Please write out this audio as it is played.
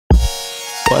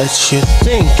What you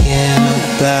thinking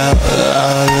about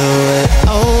all the way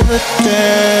over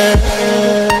there?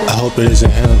 I hope it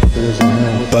isn't him,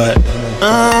 but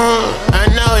I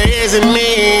know it isn't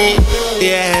me.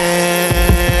 Yeah.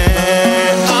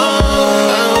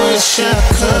 Oh, I wish I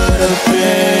could have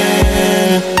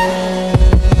been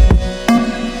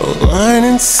one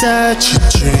inside your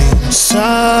dreams. So I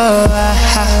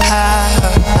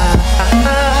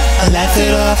laugh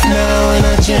it off now and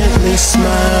I gently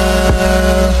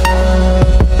smile.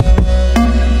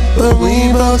 But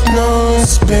we both know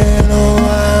it's been a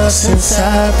while since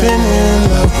I've been in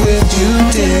love with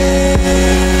you, dear.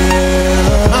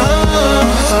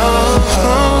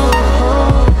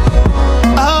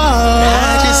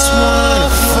 I just wanna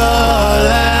fall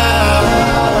out.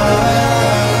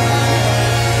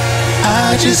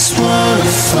 I just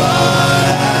wanna fall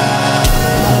out.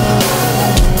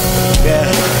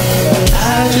 Yeah.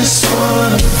 I just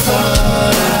wanna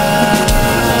fall out.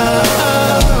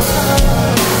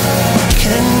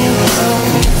 Can you help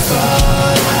me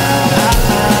fall out?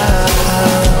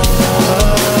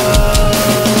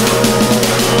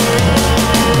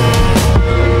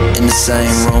 In the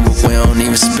same room, but we don't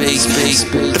even speak.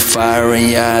 The fire in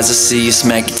your eyes, I see you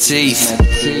smack your teeth.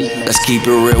 Let's keep it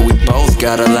real, we both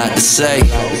got a lot to say.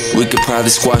 We could probably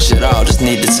squash it all, just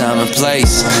need the time and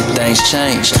place. Things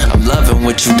change, I'm loving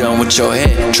what you done with your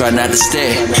head. Try not to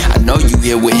stare, I know you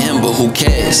here with him, but who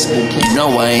cares? You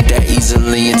know I ain't that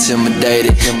easily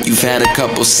intimidated. You've had a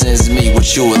couple sins, me,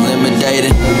 what you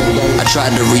eliminated. I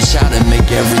tried to reach out and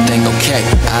make everything okay.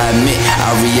 I admit,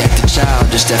 I reacted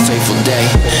childish that fateful day.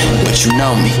 But you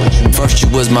know me, first you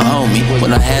was my homie.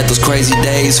 When I had those crazy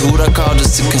days, who'd I call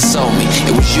just to console me?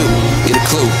 It was you, get a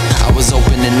clue, I was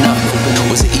opening up.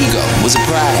 Was it ego, was it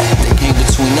pride that came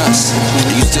between us?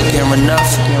 Do you still care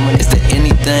enough? Is there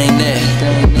anything there?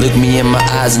 Look me in my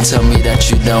eyes and tell me that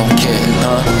you don't care,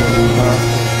 huh?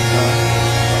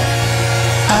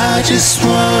 I just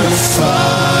wanna fall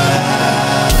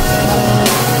out.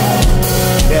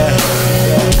 Yeah.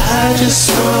 I just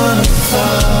wanna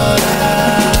fall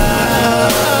out.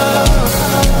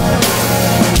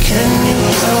 Can you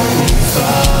help me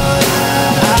fall out?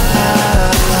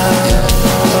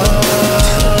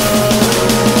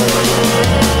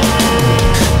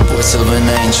 Voice of an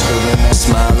angel,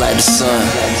 smile like the sun.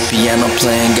 Piano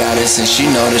playing goddess and she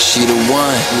know that she the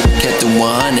one. Kept it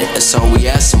 100, that's all we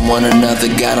asked from one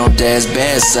another. Got on Dad's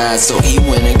bad side, so he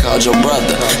went and called your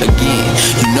brother. Again,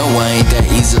 you know I ain't that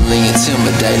easily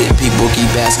intimidated. People keep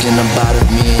asking about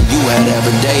if me and you had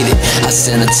ever dated. I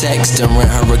sent a text during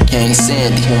Hurricane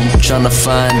Sandy, tryna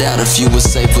find out if you was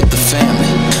safe with the family.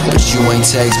 But you ain't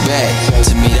text back,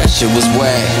 to me that shit was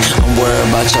whack. I'm worried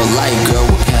about your life, girl,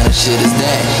 what kind of shit is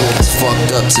that? That's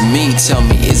fucked up to me, tell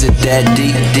me, is it that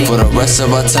deep? For the rest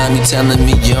of our time you telling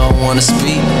me you don't wanna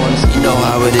speak? You know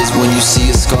how it is when you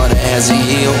see a scar that hasn't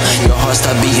healed. Your heart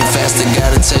start beating faster,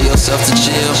 gotta tell yourself to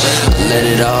chill. Let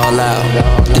it all out,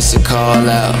 this a call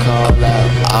out.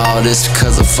 All this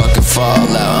because of fucking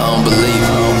fallout, I don't believe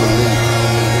it.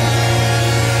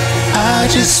 I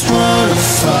just wanna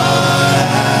fall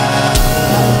out.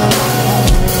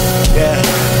 Yeah.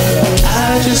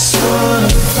 I just wanna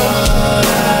fall out.